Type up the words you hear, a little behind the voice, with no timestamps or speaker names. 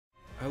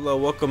Hello,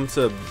 welcome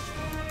to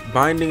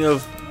Binding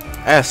of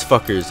Ass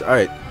Fuckers.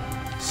 Alright,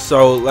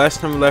 so last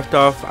time we left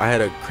off, I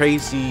had a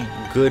crazy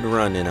good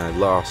run and I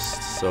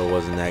lost, so it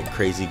wasn't that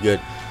crazy good.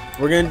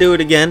 We're gonna do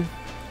it again.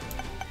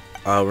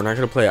 We're not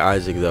gonna play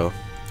Isaac though.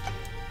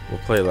 We'll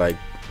play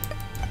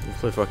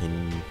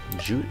fucking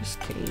Judas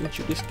Cain.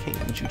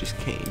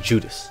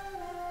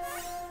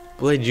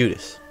 Play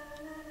Judas.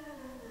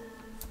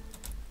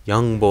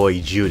 Young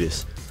boy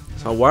Judas.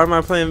 So why am I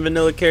playing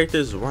vanilla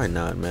characters? Why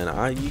not,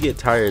 man? You get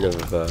tired of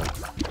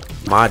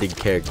modded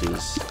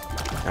characters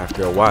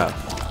after a while.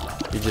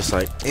 You're just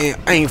like, I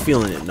ain't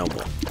feeling it no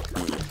more.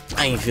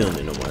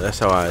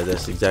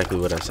 That's exactly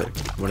what I said.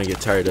 When I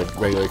get tired of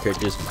regular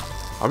characters,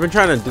 I've been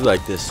trying to do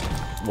like this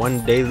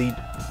one daily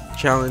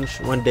challenge,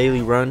 one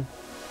daily run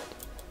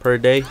per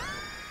day.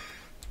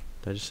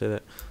 Did I just say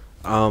that?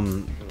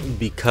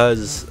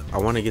 Because I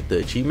want to get the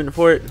achievement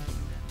for it.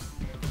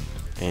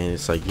 And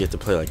it's like you have to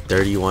play like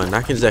 31,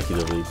 not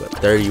consecutively, but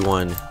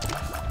 31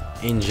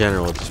 in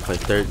general. Just play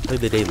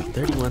the daily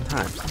 31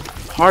 times.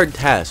 Hard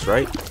task,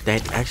 right?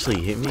 That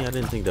actually hit me. I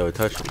didn't think that would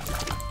touch me.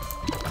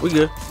 We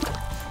good.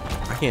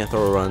 I can't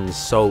throw runs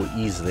so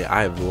easily.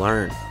 I've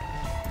learned.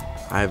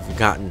 I've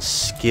gotten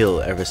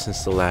skill ever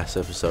since the last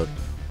episode.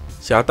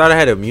 See, I thought I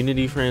had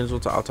immunity frames. I'll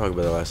talk about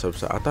the last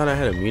episode. I thought I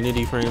had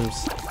immunity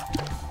frames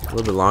a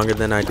little bit longer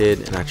than I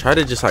did, and I tried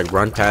to just like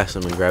run past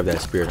them and grab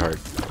that spirit heart.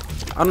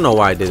 I don't know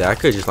why I did that. I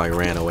could just like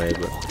ran away,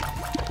 but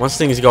once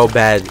things go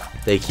bad,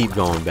 they keep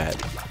going bad.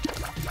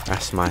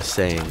 That's my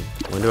saying.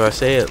 When do I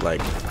say it?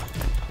 Like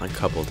a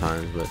couple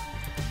times, but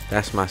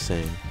that's my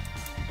saying.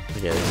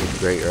 Okay, this is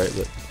great, right?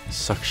 But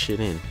suck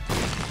shit in.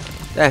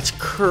 That's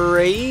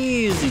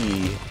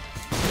crazy.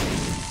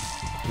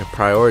 It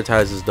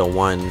prioritizes the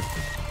one.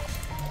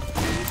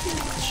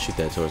 Shoot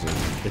that towards me.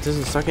 It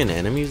doesn't suck in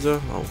enemies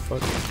though. Oh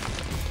fuck.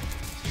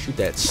 Shoot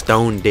that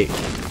stone dick.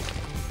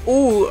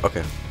 Ooh.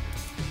 Okay.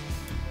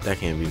 That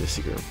can't be the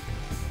secret room.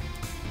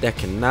 That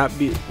cannot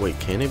be. Wait,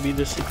 can it be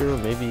the secret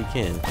room? Maybe you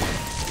can.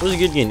 It was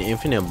good getting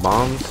infinite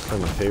bombs.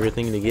 That's my favorite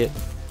thing to get.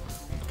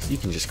 Because you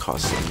can just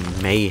cause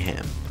some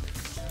mayhem.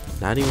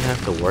 Not even have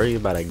to worry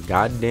about a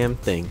goddamn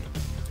thing.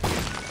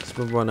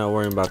 Some people are not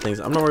worrying about things.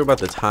 I'm not worried about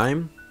the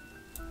time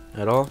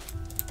at all.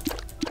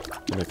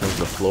 When it comes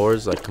to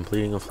floors, like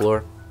completing a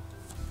floor.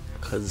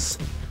 Because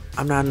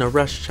I'm not in a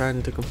rush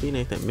trying to complete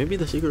anything. Maybe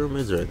the secret room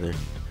is right there.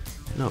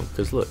 No,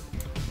 because look.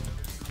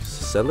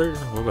 Cellar?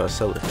 What about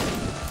cellar?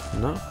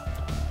 No?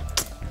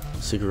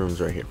 Secret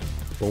room's right here.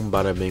 Boom,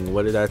 bada bing.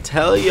 What did I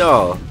tell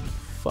y'all?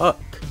 Fuck.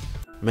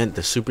 Meant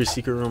the super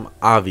secret room,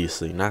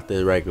 obviously, not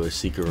the regular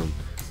secret room.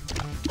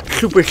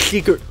 Super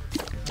secret.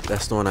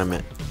 That's the one I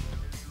meant.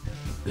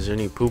 Is there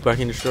any poop I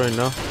can destroy?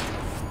 No?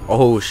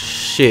 Oh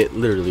shit.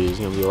 Literally, there's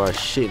gonna be a lot of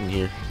shit in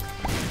here.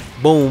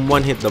 Boom,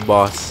 one hit the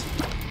boss.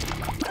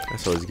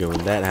 That's always good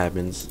when that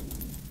happens.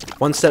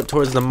 One step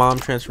towards the mom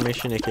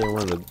transformation, aka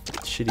one of the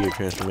shittier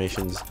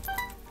transformations.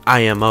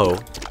 IMO.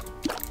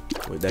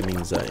 Wait, that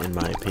means in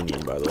my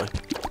opinion, by the way.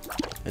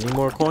 Any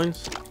more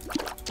coins?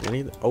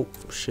 Any? Oh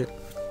shit!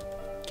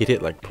 Get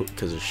hit like poop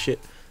because of shit.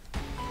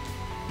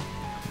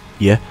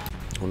 Yeah.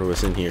 Wonder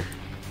what's in here.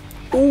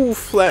 Ooh,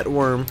 flat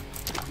worm.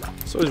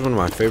 It's always one of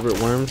my favorite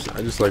worms.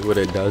 I just like what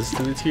it does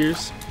to the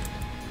tears,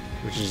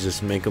 which is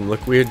just make them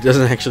look weird. It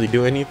doesn't actually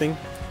do anything,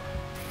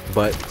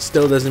 but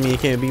still doesn't mean it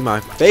can't be my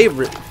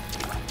favorite.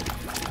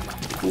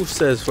 Who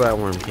says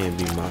flatworm can't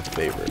be my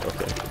favorite?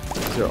 Okay.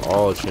 These are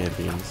all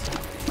champions.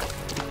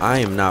 I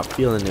am not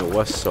feeling it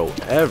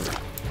whatsoever.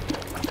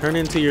 Turn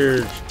into your...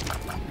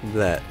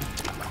 that.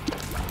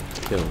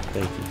 Kill him.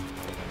 Thank you.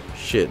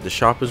 Shit, the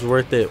shop is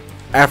worth it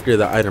after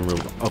the item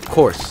room. Of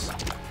course.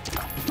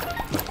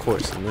 Of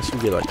course. Unless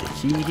we get like a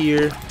key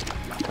here.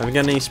 I haven't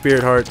gotten any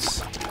spirit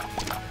hearts.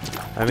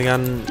 I haven't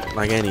gotten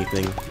like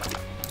anything.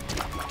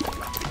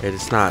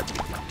 It's not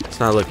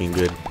looking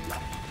good.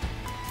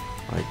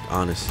 Like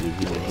honestly,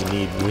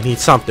 we need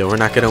something. We're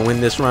not gonna win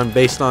this run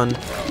based on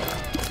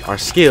our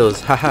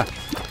skills. Haha.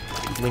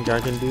 You think I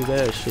can do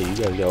that? Shit, you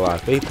gotta get a lot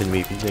of faith in me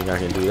if you think I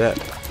can do that.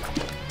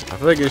 I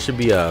feel like there should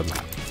be a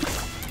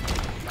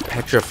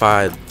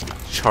petrified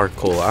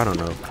charcoal. I don't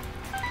know.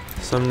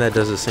 Something that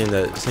does the same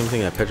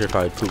thing that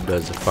petrified poop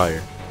does to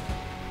fire.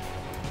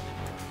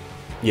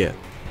 Yeah.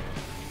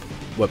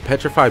 What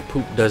petrified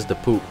poop does to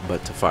poop,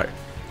 but to fire.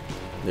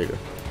 There you go.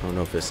 I don't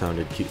know if it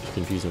sounded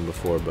confusing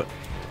before, but.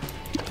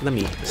 Let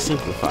me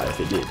simplify if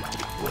it did.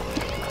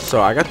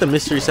 So I got the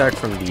mystery sack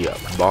from the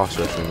boss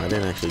rush room. I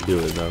didn't actually do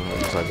it though. I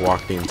just like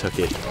walked in, took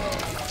it,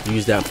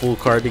 used that full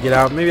card to get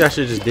out. Maybe I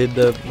should just did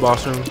the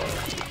boss room.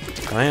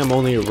 I am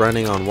only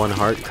running on one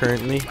heart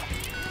currently.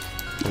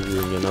 Maybe we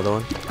can get another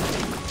one.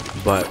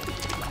 But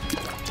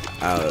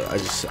I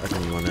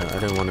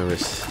didn't want to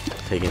risk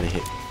taking a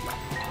hit.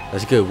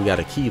 That's good. We got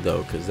a key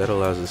though, because that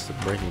allows us to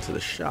break into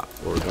the shop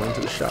or go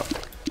into the shop.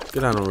 It's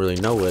good I don't really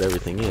know what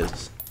everything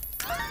is.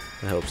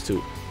 That helps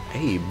too.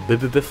 Hey,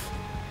 biff.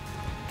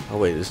 Oh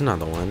wait, this is not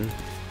the one.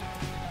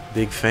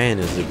 Big fan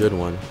is the good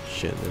one.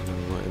 Shit,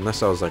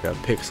 unless I was like a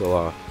pixel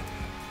off.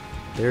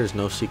 There's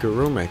no secret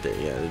room right there.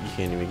 Yeah, you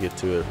can't even get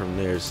to it from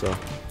there, so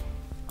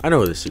I know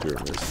where the secret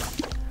room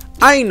is.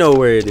 I know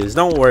where it is.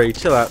 Don't worry.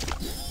 Chill out.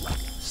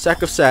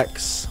 Sack of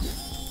sacks.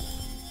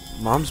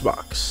 Mom's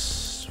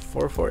box.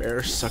 404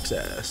 error sucks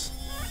ass.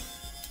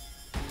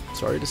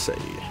 Sorry to say.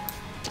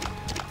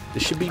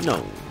 This should be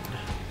known.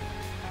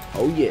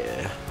 Oh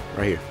yeah.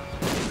 Right here.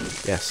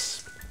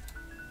 Yes.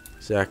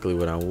 Exactly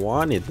what I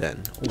wanted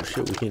then. Oh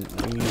shit, we can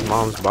use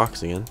mom's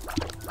box again.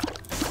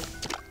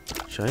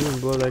 Should I even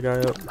blow that guy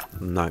up?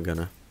 I'm not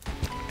gonna.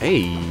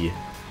 Hey.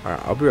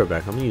 Alright, I'll be right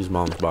back. I'm gonna use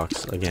mom's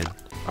box again.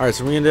 Alright,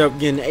 so we ended up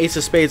getting Ace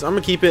of Spades. I'm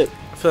gonna keep it.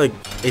 I feel like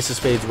Ace of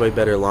Spades is way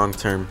better long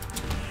term.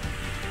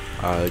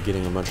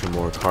 Getting a bunch of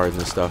more cards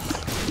and stuff.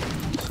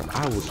 So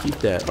I will keep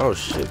that. Oh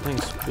shit,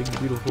 thanks, big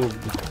beautiful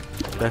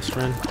best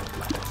friend.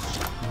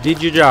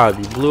 Did your job.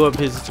 You blew up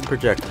his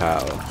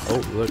projectile.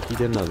 Oh, look, he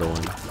did another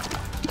one.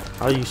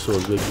 How you so a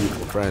good,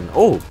 beautiful friend?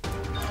 Oh,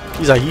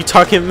 he's like, you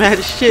talking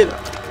mad shit?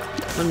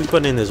 Let me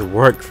put in this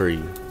work for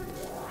you.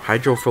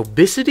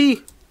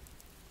 Hydrophobicity?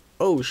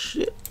 Oh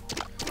shit.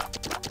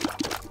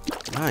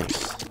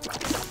 Nice.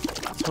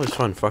 It's always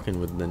fun fucking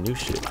with the new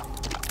shit.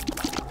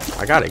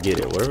 I gotta get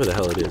it. Whatever the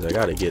hell it is, I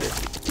gotta get it.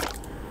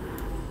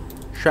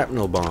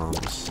 Shrapnel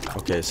bombs.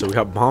 Okay, so we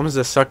got bombs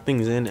that suck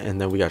things in, and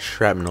then we got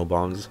shrapnel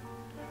bombs.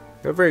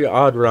 A very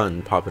odd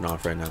run popping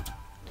off right now.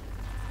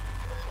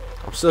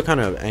 I'm still kind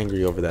of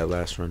angry over that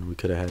last run. We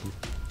could have had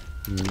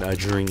a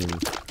dream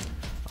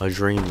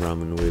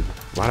run with.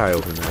 Why'd I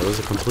open that? It was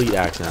a complete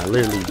accident. I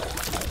literally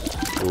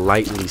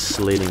lightly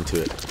slid into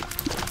it.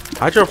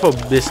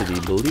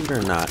 Hydrophobicity, believe it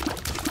or not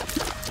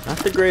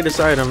the greatest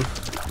item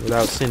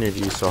without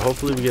synergy. So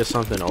hopefully we get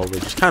something over.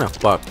 Just kind of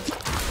fucked.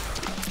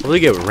 Hopefully we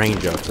get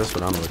range ups. That's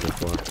what I'm looking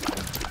for.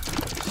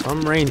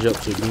 Some range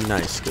ups would be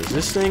nice, because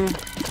this thing,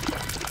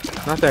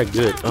 not that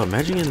good. Oh,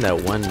 imagine getting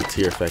that one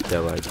tier effect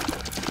that, like,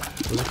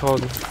 what's it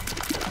called?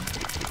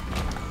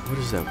 What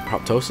is that?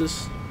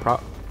 Proptosis?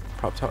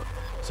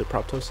 Is it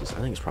proptosis?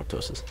 I think it's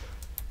proptosis.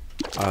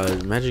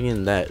 Imagine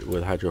getting that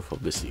with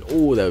hydrophobicity.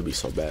 Oh, that would be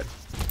so bad.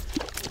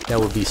 That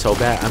would be so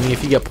bad. I mean,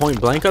 if you get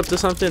point blank up to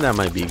something, that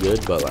might be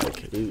good. But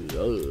like,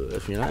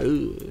 if you're not,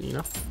 you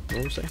know what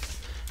I'm saying?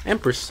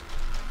 Empress.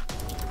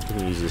 We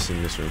can use this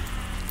in this room.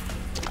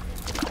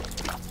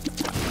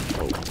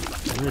 Oh,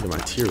 I made my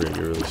tier rate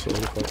really slow.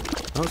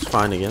 That was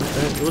fine again.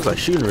 It was like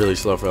shooting really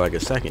slow for like a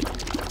second. I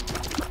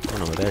don't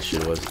know what that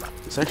shit was.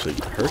 This actually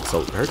hurts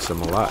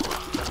them a lot.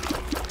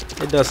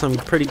 It does some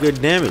pretty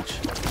good damage.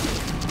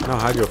 No,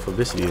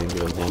 hydrophobicity didn't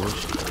do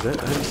damage. Is that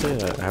how you say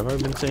that? Have I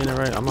been saying it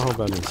right? I'm gonna hope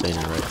I've been saying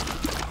it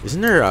right. Isn't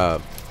there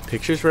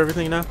pictures for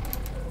everything now?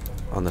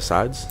 On the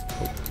sides?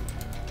 Oh.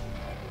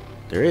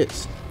 There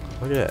is.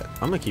 Look at that.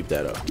 I'm gonna keep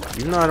that up.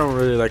 Even though I don't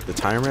really like the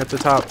timer at the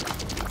top.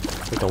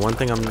 Like the one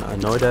thing I'm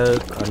annoyed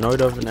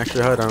of in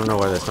Extra HUD. I don't know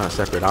why that's not a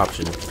separate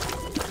option.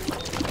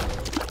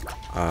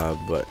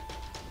 But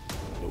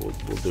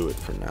we'll do it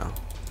for now.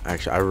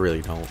 Actually, I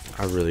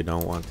really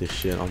don't want this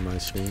shit on my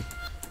screen.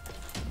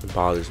 It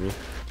bothers me.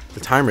 The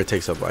timer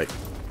takes up like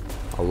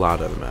a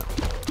lot of the map.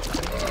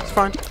 It's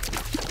fine.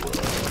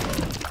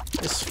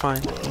 It's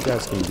fine. You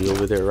guys can deal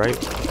with it, right?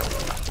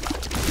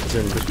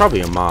 There's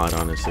probably a mod,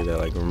 honestly, that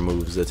like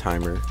removes the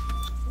timer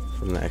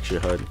from the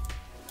Extra HUD.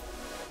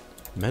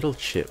 Metal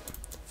chip.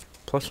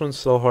 +1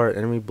 slow heart.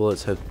 Enemy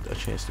bullets have a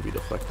chance to be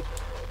deflected.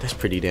 That's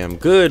pretty damn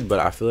good, but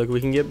I feel like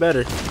we can get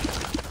better.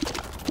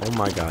 Oh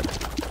my god.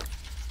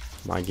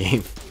 My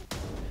game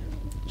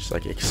just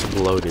like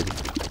exploded.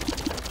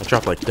 I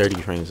dropped like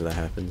 30 frames when that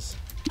happens.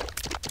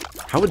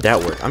 How would that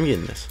work? I'm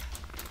getting this.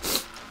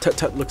 Tut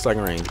tut, looks like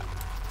rain.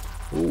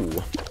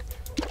 Ooh.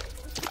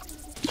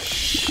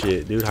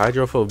 Shit, dude.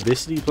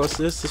 Hydrophobicity plus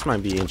this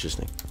might be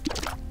interesting.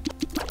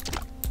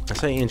 I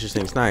say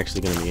interesting, it's not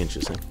actually going to be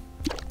interesting.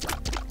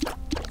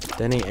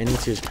 Then any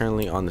tier is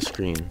currently on the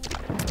screen.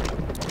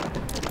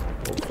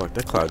 Oh fuck,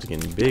 that cloud's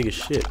getting big as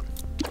shit.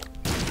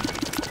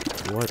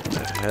 What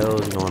the hell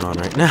is going on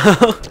right now?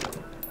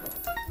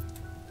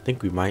 I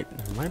think we might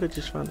have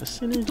just found a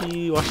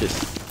synergy. Watch this.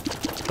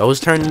 Those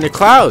turn into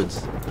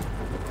clouds.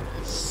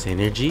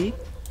 Synergy?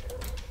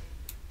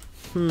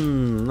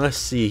 Let's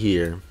see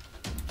here.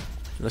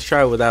 Let's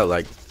try it without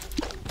like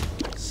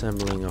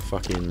assembling a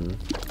fucking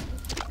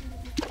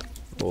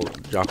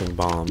dropping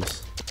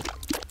bombs.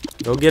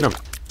 Go get them.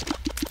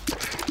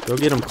 Go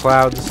get them,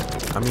 clouds.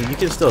 I mean, you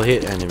can still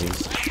hit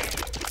enemies.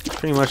 It's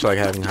pretty much like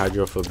having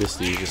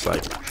hydrophobicity, just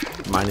like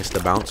minus the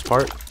bounce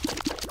part.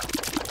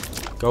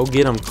 Go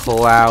get them,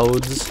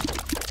 clouds.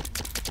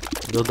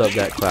 Build up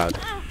that cloud.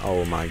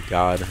 Oh my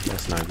god,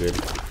 that's not good.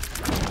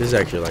 This is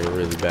actually like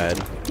really bad.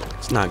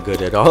 It's not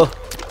good at all.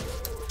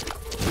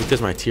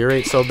 Because my tier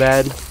rate's so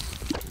bad.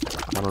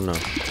 I don't know.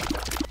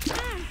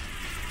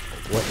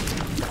 What?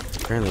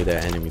 Apparently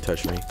that enemy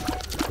touched me.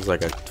 It was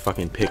like a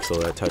fucking pixel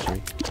that touched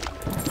me.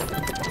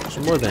 It's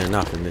more than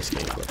enough in this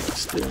game, but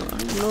still, I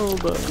don't know,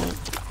 but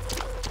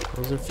I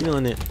wasn't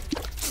feeling it.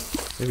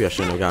 Maybe I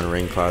shouldn't have gotten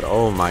rain cloud.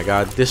 Oh my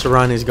god, this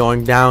run is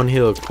going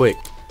downhill quick.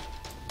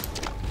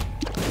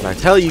 But I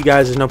tell you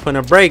guys, there's no point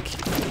of break.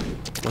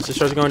 Once it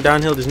starts going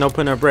downhill, there's no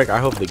putting a break. I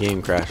hope the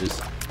game crashes.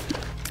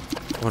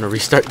 I want to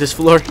restart this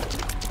floor.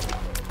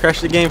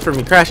 Crash the game for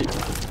me. Crash it.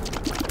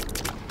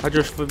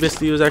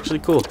 Hydrophobicity was actually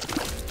cool.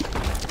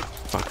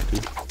 Fuck,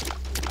 dude.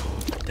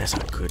 That's a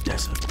good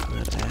ass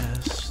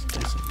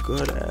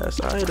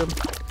item.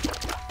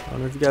 I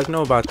don't know if you guys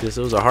know about this.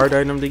 It was a hard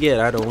item to get.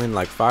 I had to win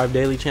like 5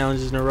 daily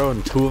challenges in a row,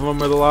 and 2 of them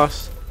were the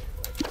loss.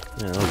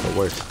 Yeah, that was the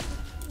worst.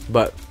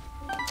 But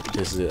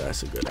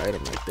that's a good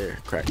item right there.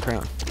 Cracked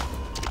crown.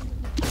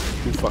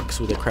 Who fucks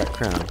with a cracked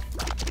crown?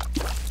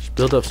 Just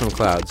build up some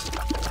clouds.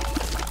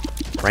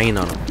 Rain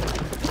on them.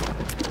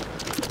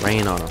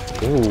 Rain on them.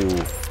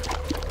 Ooh.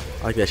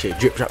 I like that shit.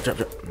 Drip, drop, drop,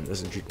 drop.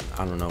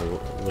 I don't know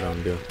what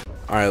I'm doing.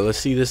 Alright, let's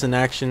see this in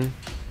action.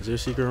 Is there a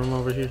secret room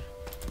over here?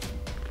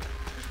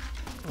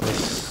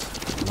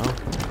 No?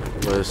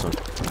 What is this one?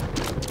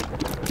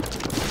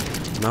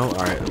 No?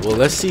 Alright. Well,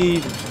 let's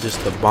see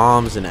just the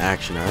bombs in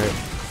action, alright?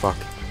 Fuck.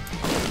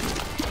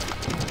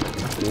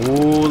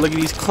 Ooh, look at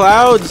these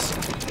clouds!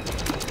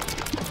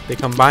 They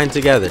combine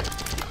together.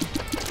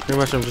 Pretty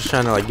much I'm just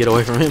trying to like get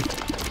away from him.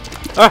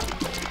 Ah!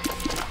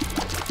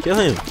 Kill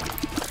him.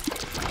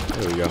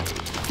 There we go.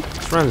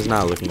 This run is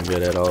not looking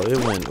good at all. It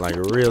went like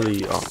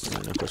really... Oh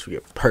man, of course we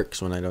get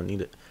perks when I don't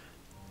need it.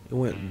 It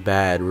went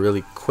bad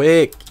really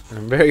quick.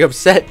 I'm very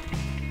upset.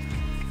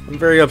 I'm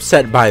very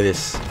upset by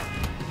this.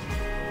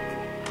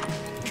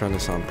 I'm trying to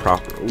sound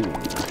proper. Ooh.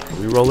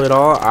 Reroll it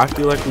all? I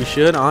feel like we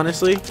should,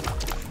 honestly.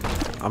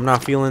 I'm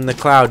not feeling the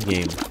cloud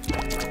game.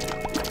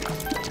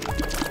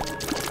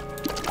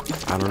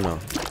 I don't know.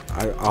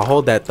 I'll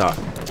hold that thought.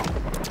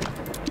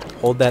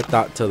 Hold that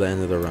thought till the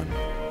end of the run.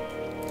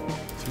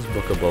 Let's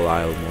book a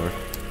Belial more.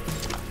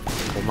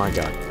 Oh my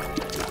god.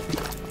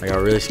 I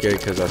got really scared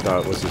because I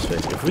thought, what's his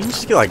face? If we can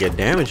just get like a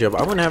damage up,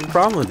 I wouldn't have a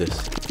problem with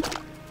this.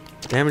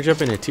 Damage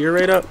up and a tier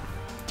rate up?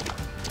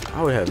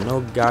 I would have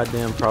no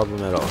goddamn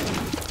problem at all.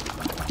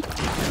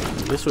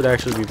 This would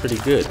actually be pretty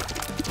good.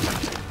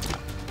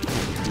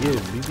 Yeah,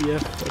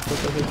 BBF.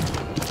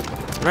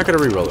 We're not gonna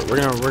re-roll it. We're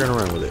gonna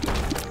run with it.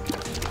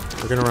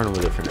 We're gonna run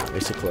with it for now.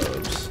 Basic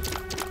clubs.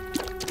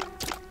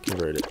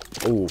 Convert it.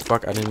 Oh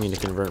fuck! I didn't mean to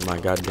convert my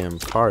goddamn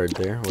card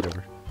there.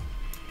 Whatever.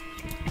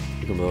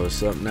 We can blow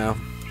this up now.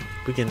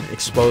 We can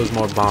expose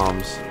more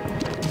bombs.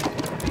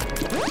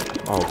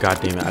 Oh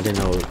god damn it! I didn't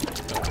know.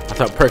 I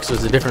thought perks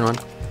was a different one.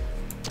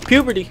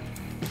 Puberty.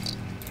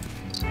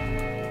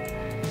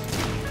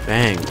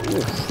 Bang.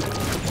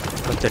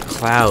 Oof. Like the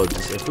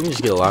clouds. If we can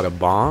just get a lot of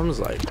bombs,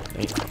 like,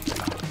 dang.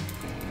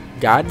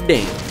 God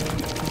damn.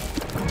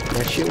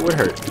 That shit would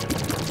hurt.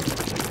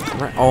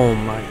 Right. Oh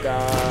my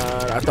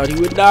god. I thought he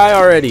would die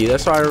already.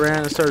 That's why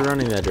I started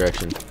running that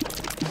direction.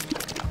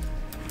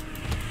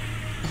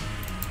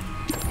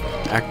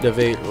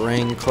 Activate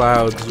rain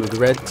clouds with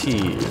red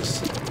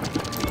tears.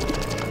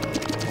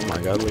 Oh my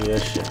god, look at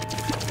that shit.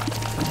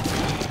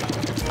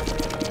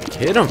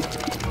 Hit him.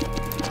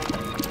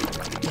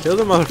 Kill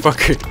the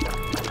motherfucker.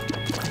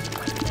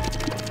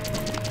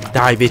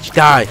 Die, bitch,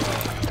 die.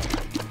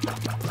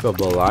 Go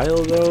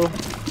Belial though.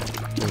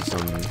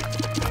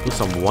 Do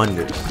some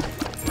wonders.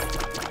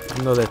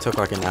 Even though that took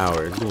like an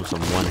hour, it's doing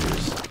some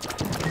wonders.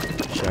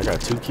 Shit, I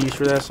got 2 keys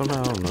for that somehow.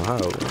 I don't know how.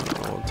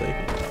 I'll take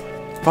it.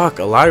 Fuck,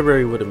 a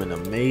library would have been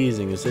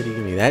amazing. Instead, he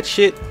give me that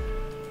shit.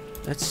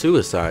 That's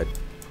suicide.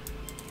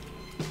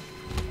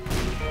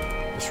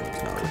 This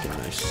room's not looking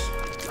nice.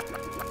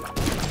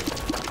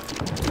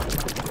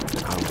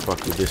 I don't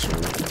fuck with this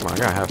room. Come on, I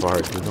got half a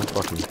heart, dude. Don't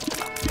fuck me.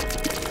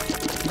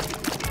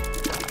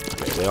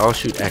 They all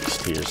shoot X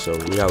tiers, so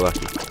we got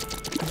lucky.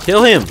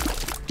 Kill him!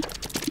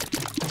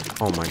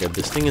 Oh my god,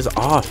 this thing is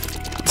off.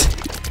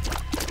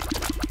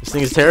 This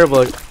thing is terrible.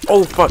 Like,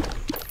 oh fuck!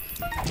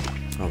 I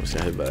almost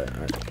got hit by that.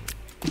 Alright.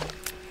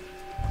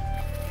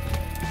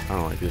 I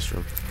don't like this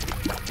room.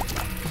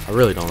 I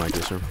really don't like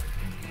this room.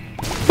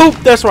 Boop!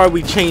 That's why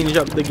we changed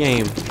up the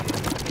game.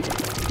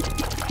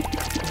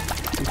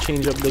 We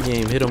changed up the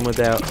game. Hit him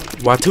without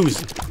Watus.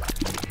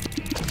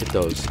 Hit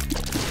those.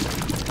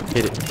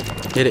 Hit it.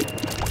 Hit it.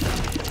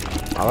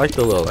 I like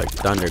the little like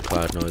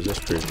thundercloud noise. That's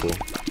pretty cool.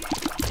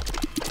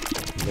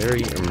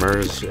 Very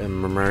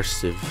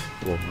immersive.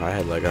 Well, I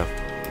had like a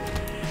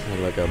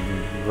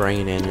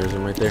brain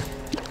aneurysm right there.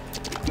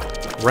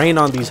 Rain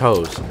on these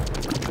hoes.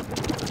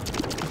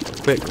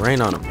 Quick,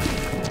 rain on them.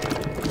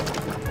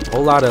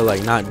 Whole lot of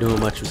like not doing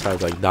much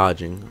besides like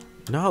dodging.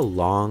 You know how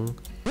long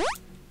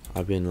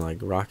I've been like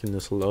rocking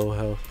this low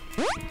health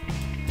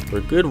for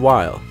a good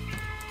while.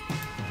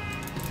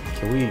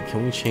 Can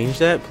we change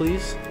that,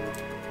 please?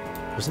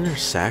 Wasn't there a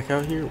sack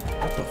out here?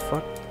 What the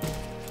fuck?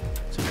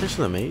 Is it Curse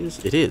of the Maze?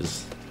 It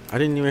is. I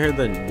didn't even hear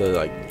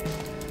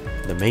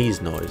the maze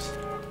noise.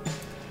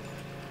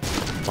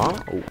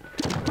 Bomb? Oh,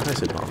 why did I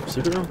say bomb?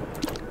 Secret room?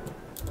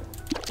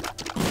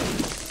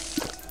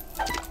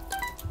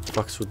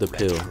 Fucks with the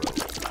pill.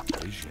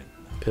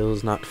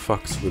 Pill's not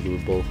fucks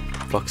withable.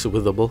 Fucks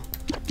withable.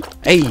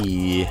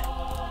 Hey!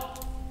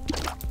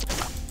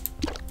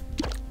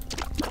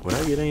 Would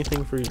I get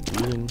anything for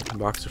using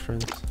Box of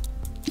Friends?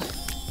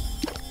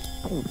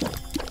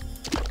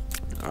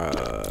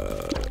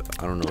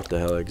 I don't know what the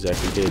hell I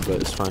exactly did,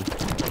 but it's fine.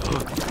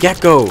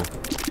 Gecko!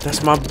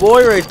 That's my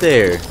boy right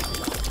there.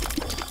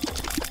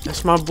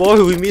 That's my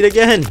boy. We meet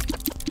again.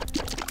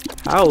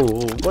 How?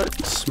 What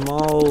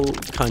small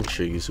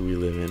countries we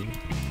live in?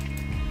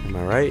 Am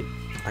I right?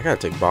 I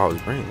gotta take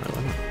Bob's brain. Like,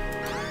 why not?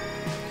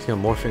 He's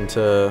gonna morph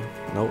into...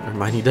 Nope, never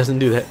mind. He doesn't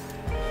do that.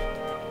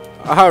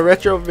 Ah,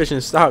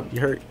 retrovision. Stop. You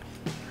hurt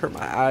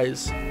my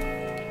eyes.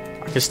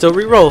 I can still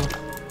re-roll.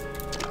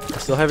 I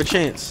still have a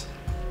chance.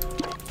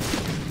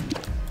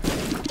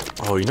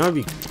 Oh, you know it'd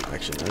be...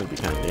 Actually, that would be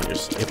kind of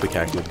dangerous.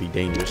 Ipecac would be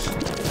dangerous.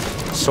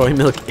 Soy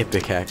milk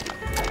Ipecac.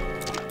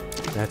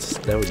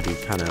 That would be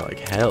kind of like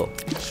hell.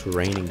 Just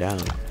raining down.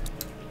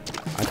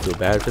 I feel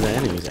bad for the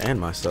enemies and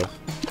myself.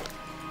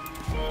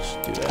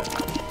 Just do that.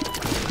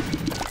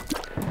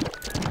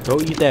 Go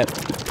eat that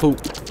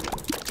poop.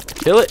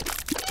 Kill it.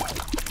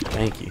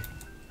 Thank you.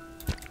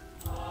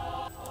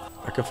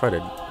 I could fight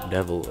a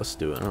devil. Let's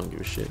do it. I don't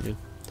give a shit, dude.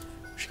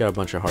 She got a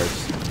bunch of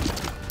hearts.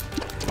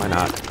 Why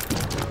not?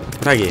 What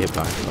did I get hit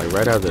by? Like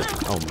right out of the...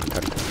 Oh my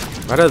god.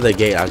 Right out of the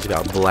gate, I just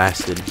got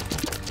blasted.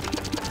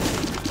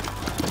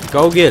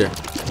 Go get her.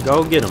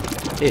 Go get him.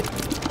 Hit.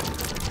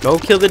 Go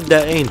kill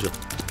the angel.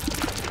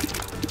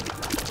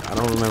 I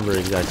don't remember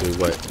exactly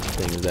what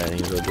things that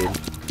angel did.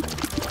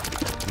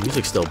 The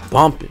music's still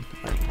bumping.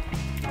 Like,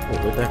 oh,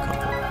 where'd that come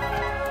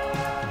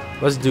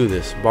from? Let's do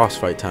this. Boss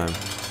fight time.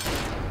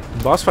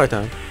 Boss fight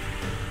time.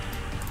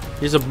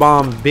 Here's a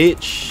bomb,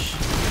 bitch.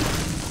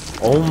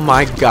 Oh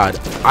my god.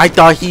 I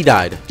thought he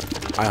died.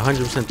 I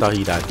 100% thought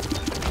he died. I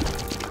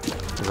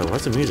was like,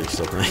 what's the music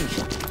still playing?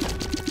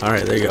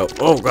 Alright, there you go.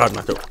 Oh god,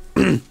 my throat.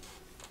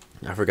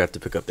 I forgot to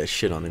pick up that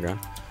shit on the ground.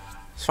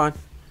 It's fine.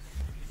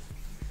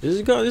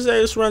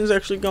 This run's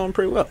actually going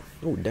pretty well.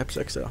 Oh, Depths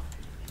XL. No,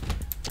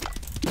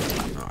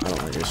 I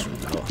don't like this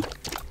run at all.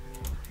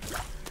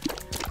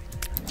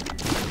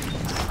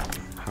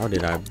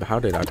 How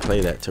did I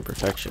play that to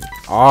perfection?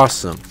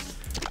 Awesome.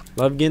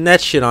 Love getting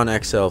that shit on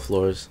XL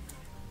floors.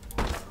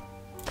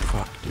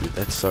 Fuck, dude,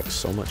 that sucks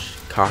so much.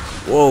 Cock.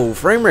 Whoa,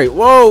 frame rate.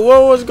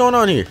 Whoa, what's going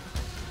on here?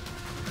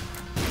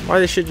 Why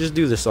this shit just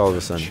do this all of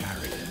a sudden?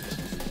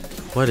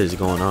 What is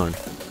going on?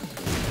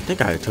 I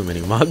think I had too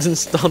many mods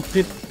installed,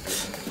 dude.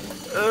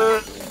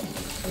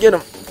 Get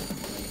him.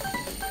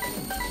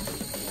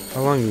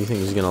 How long do you think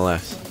this is gonna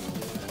last?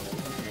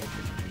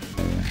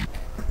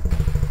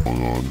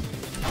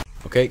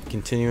 Okay,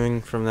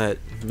 continuing from that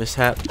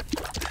mishap.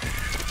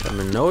 I've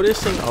been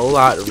noticing a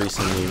lot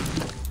recently.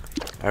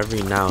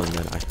 Every now and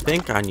then, I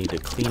think I need to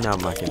clean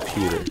out my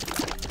computer.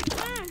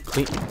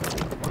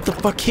 What the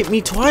fuck hit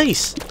me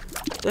twice?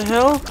 The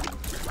hell?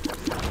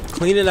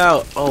 Clean it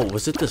out. Oh,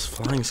 was it this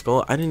flying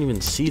skull? I didn't even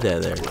see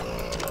that there.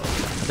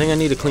 I think I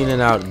need to clean it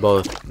out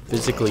both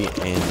physically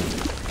and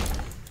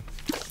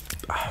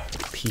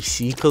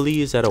PCically.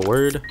 Is that a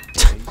word?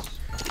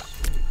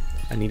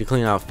 I need to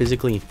clean it out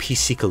physically and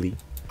PCically.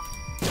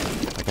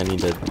 Like I need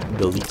to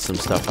delete some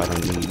stuff I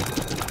don't need.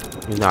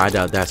 Even though I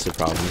doubt that's the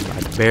problem.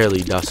 I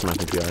barely dust my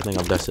computer. I think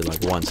I've dusted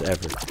like once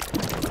ever.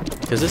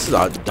 Because this is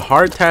a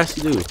hard task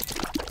to do.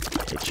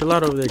 Hey, chill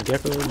out over there,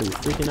 Gecko. You're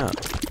freaking out.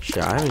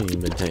 Shit, I haven't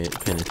even been paying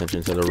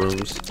attention to the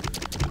rooms.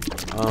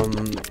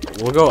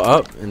 We'll go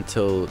up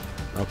until...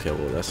 Okay,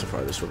 well, that's the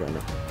farthest we're going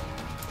now.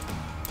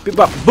 Bip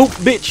bop boop,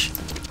 bitch!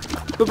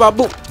 Bip bop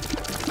boop!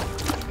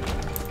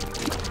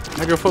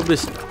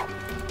 Hydrophobicity.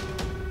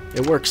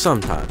 It works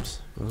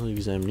sometimes. I'll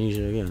use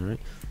amnesia again, right?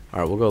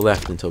 Alright, we'll go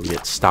left until we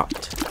get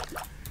stopped.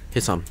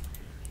 Hit some.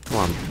 Come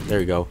on, there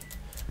you go.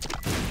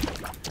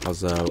 I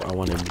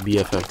wanted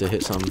BFF to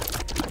hit some.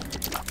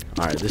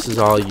 Alright, this is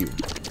all you.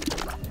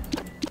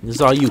 This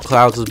is all you,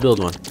 Clouds. Let's build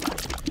one.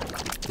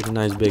 Get a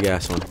nice big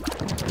ass one.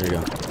 There you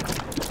go.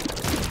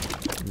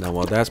 Now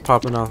while that's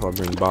popping off, I'll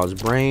bring Bob's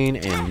brain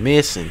and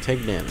miss and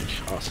take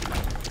damage. Awesome.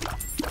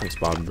 Thanks,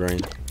 Bob's brain.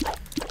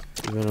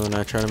 Even when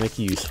I try to make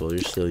you useful,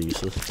 you're still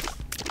useless.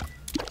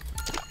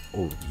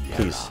 Oh,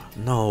 please.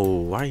 No,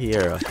 why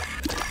here?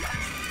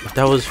 If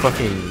that was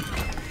fucking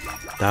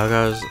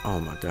Dagas,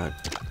 oh my god.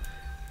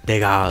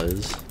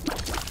 Dagas.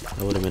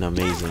 That would have been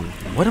amazing.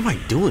 What am I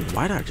doing?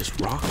 Why did I just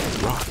walk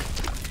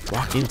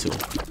into him?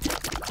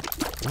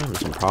 I'm having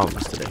some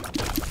problems today.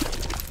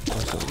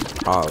 Some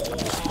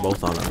problems,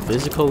 both on a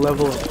physical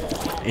level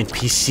and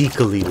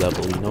PCically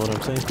level. You know what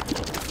I'm saying?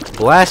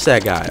 Blast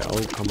that guy.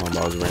 Oh, come on,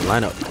 Bob's brain.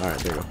 Line up. All right,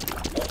 there you go.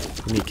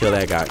 Let me kill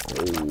that guy.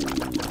 Oh.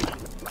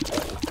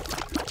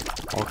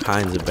 All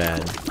kinds of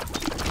bad.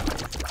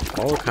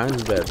 All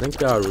kinds of bad. Thank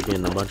God we're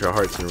getting a bunch of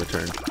hearts in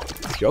return.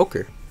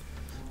 Joker.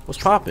 What's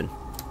popping?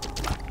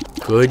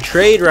 Good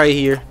trade right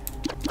here.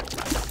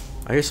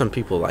 I hear some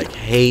people like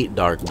hate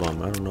Dark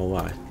Bum. I don't know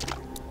why.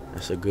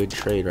 That's a good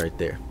trade right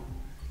there.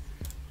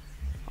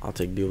 I'll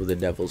take Deal with the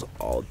Devils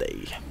all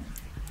day.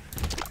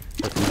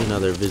 But we get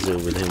another visit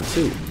with him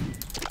too.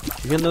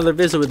 We get another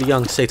visit with the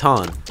young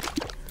Satan.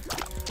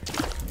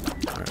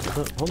 Alright,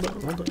 hold up.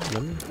 Let me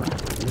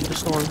get the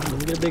storm. Let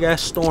me get a big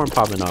ass storm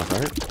popping off,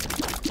 alright?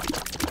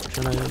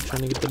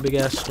 Trying to get the big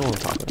ass storm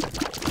popping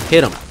off.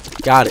 Hit him.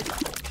 Got it.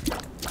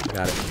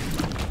 Got it.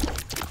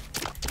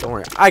 Don't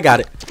worry. I got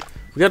it.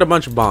 We got a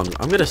bunch of bombs.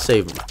 I'm gonna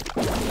save them.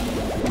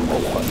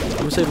 I'm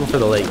gonna save them for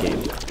the late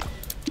game.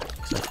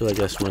 Because I feel like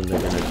that's when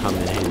they're gonna come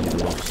in handy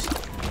the most.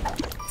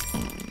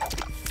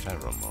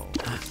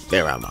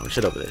 Pheromone.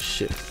 Shut up with that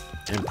shit.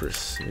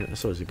 Empress. Yeah,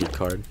 that's always a good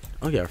card.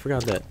 Oh yeah, I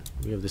forgot that.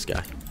 We have this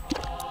guy.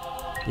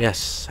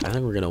 Yes, I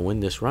think we're gonna win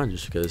this run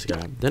just because this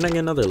guy. Then I get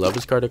another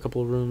Lovers card a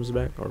couple of rooms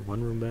back. Or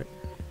one room back.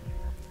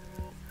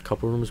 A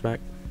couple rooms back.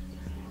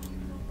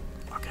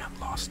 Okay, I'm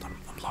lost. I'm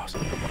lost.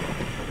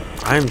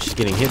 I'm just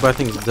getting hit by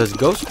things. Does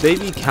Ghost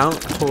Baby count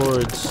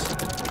towards...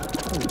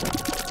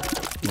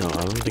 No,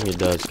 I don't think it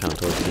does count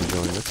towards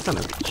conjoin. That's kind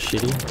of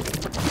shitty.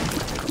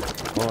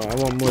 Oh, I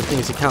want more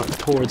things to count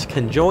towards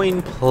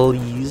conjoin,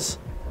 please.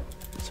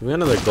 So we got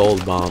another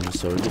gold bomb,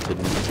 so we get to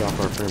drop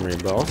our frame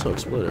rate, but also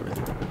explode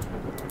everything.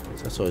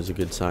 So that's always a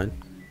good sign.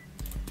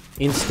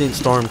 Instant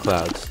storm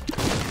clouds.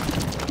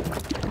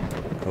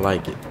 I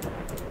like it.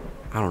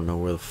 I don't know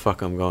where the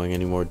fuck I'm going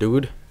anymore,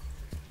 dude.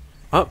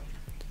 Up.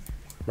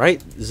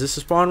 Right? Is this a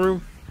spawn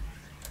room?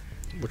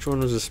 Which one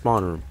was the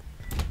spawn room?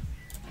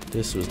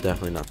 This was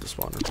definitely not the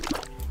spawn room.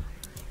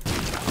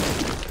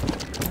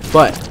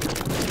 But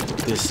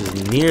this is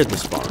near the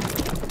spawn room.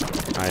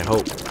 I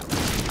hope.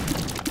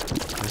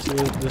 See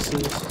what this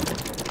is?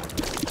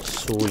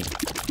 Sweet.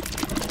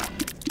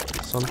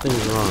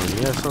 Something's wrong.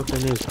 Yeah,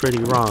 something is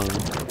pretty wrong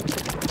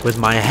with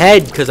my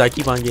head because I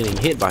keep on getting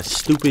hit by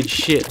stupid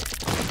shit.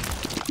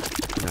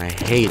 And I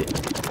hate it.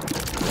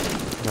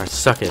 I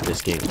suck at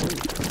this game.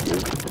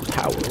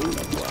 Power.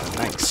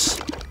 Nice.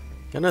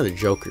 Got another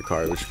Joker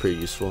card, which is pretty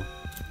useful.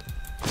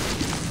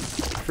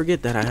 I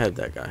forget that I have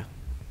that guy.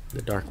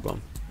 The Dark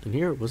Bum. And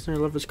here, wasn't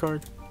there a Lovers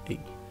card? Hey,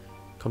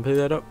 come pick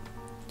that up.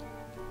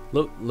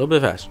 Little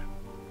bit faster.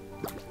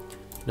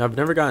 Now, I've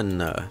never gotten,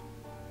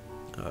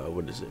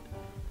 what is it?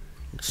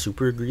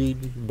 Super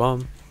Greed Bomb?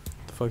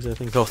 What the fuck is that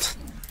thing called?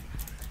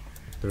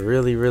 The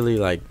really,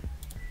 like,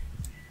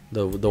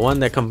 the one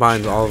that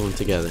combines all of them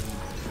together.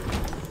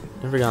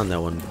 Never gotten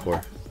that one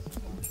before.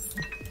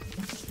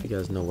 You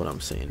guys know what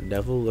I'm saying.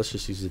 Devil, let's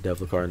just use the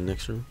devil card in the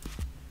next room.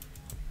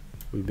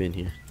 We've been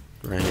here.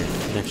 Right here.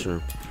 Next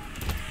room.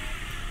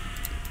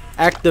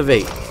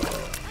 Activate.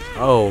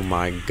 Oh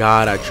my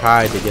god, I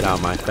tried to get out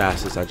my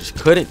fastest. I just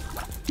couldn't.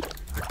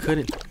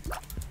 I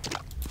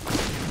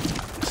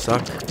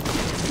suck.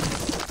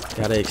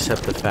 Gotta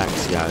accept the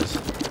facts, guys.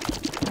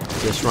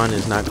 This run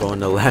is not going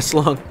to last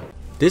long.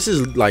 This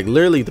is like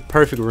literally the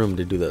perfect room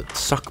to do the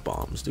suck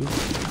bombs, dude.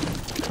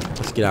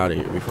 Let's get out of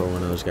here before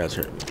one of those guys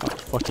hurt. Oh,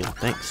 fucking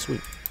thanks,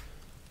 sweet.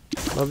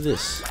 Love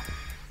this.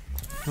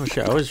 Oh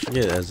shit, I always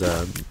forget as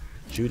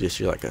Judas,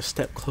 you're like a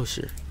step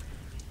closer.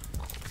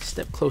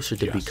 Step closer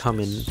to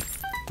becoming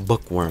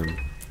bookworm. You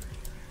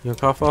gonna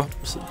cough up?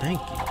 Thank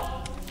you.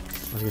 I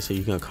was gonna say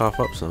you gonna cough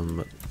up some,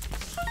 but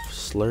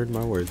slurred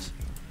my words.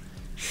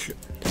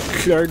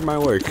 Slurred my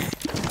words.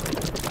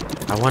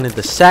 I wanted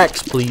the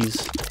sacks,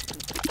 please.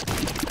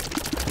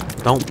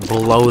 Don't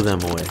blow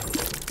them away.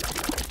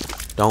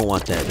 Don't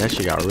want that. That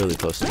shit got really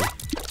close to me.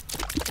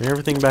 Bring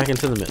everything back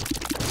into the middle.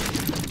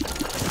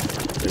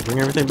 Okay, bring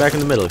everything back in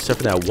the middle, except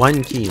for that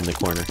one key in the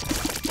corner.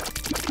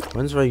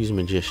 When's if I use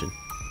Magician?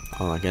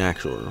 Oh, like an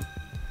actual room.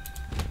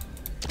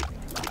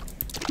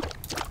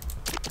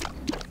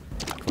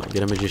 Come on,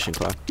 get a Magician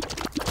clock.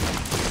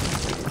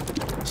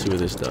 See what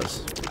this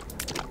does.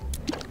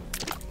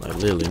 Like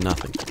literally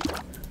nothing.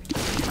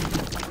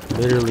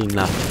 Literally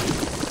nothing.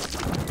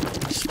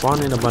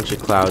 Spawn in a bunch of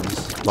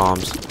clouds,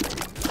 bombs.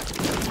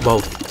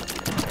 Both.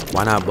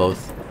 Why not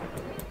both?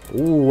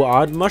 Ooh,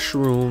 odd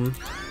mushroom.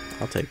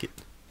 I'll take it.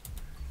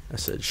 I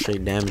said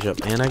straight damage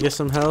up, and I get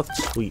some health.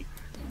 Sweet.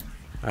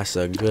 That's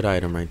a good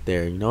item right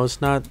there. You know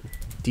it's not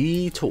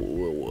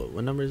D2.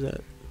 What number is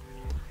that?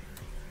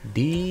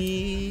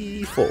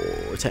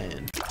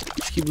 D410.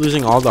 Just keep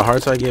losing all the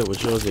hearts I get,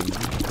 which was a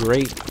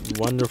great,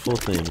 wonderful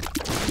thing.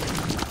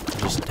 It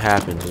just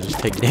happens. I just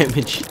take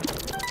damage.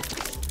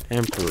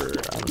 Emperor.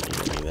 I don't need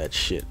any of that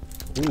shit.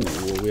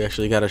 Ooh, we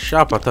actually got a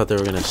shop. I thought they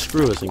were gonna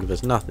screw us and give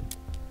us nothing.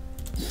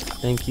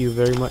 Thank you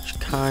very much,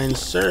 kind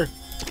sir.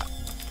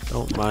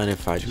 Don't mind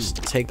if I just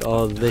take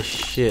all this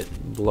shit,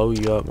 blow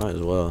you up. Might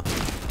as well.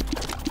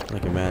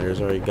 Like it matters.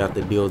 Already got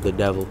the deal with the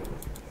devil.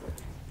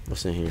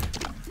 What's in here?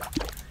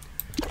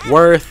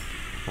 Worth.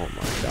 Oh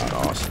my god,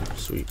 awesome,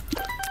 sweet.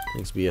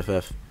 Thanks,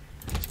 BFF.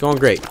 It's going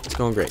great. It's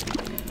going great.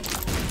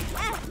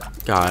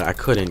 God, I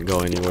couldn't go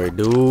anywhere,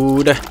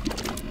 dude.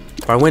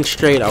 If I went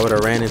straight, I would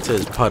have ran into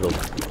his puddle.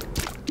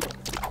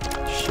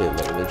 Shit,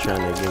 look, they're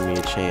trying to give me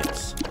a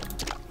chance.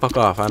 Fuck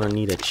off, I don't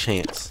need a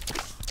chance.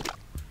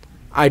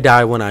 I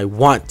die when I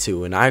want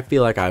to, and I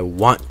feel like I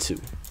want to.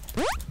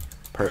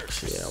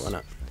 Perks, yeah, why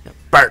not? Yeah,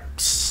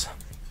 perks.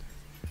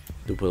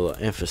 Do put a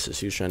little emphasis.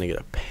 He was trying to get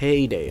a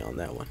payday on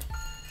that one.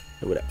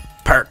 Look at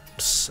that.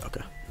 Perks.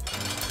 Okay.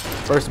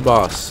 First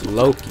boss,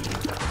 Loki.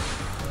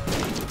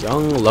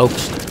 Young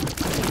Lokester.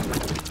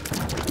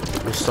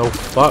 You're so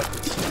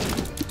fucked.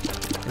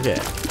 Look at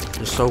that.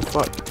 You're so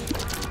fucked.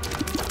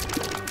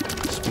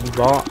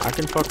 Speedball. I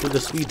can fuck with the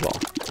speedball.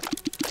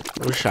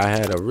 I wish I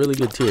had a really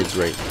good tier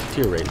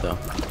rate though.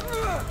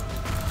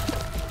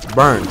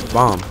 Burn.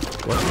 Bomb.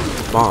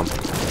 What? Bomb.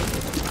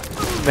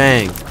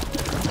 Bang.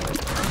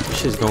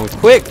 This shit's going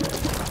quick.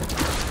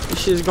 This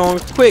shit's going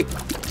quick.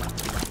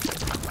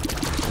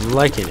 I'm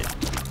liking it.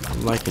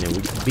 I'm liking it.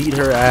 We can beat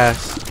her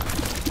ass.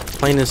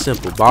 Plain and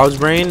simple. Bob's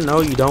brain?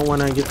 No, you don't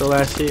want to get the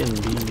last hit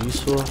and be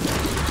useful.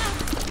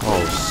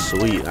 Oh,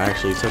 sweet. I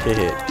actually took a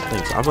hit.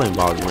 Thanks. I blame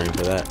Bob's brain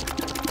for that.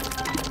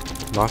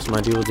 Lost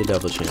my deal with the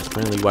devil chance.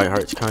 Apparently white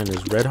hearts kind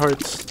as red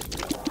hearts.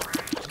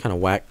 Kind of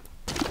whack.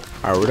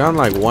 Alright, we're down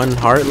like 1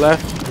 heart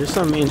left. Here's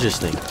something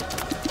interesting.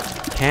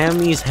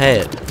 Cammy's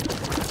head.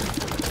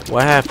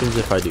 What happens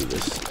if I do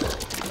this?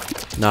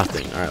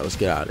 Nothing. Alright, let's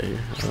get out of here.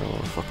 I don't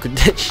wanna fuck with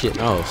that shit.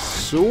 Oh,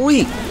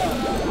 sweet.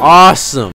 Awesome.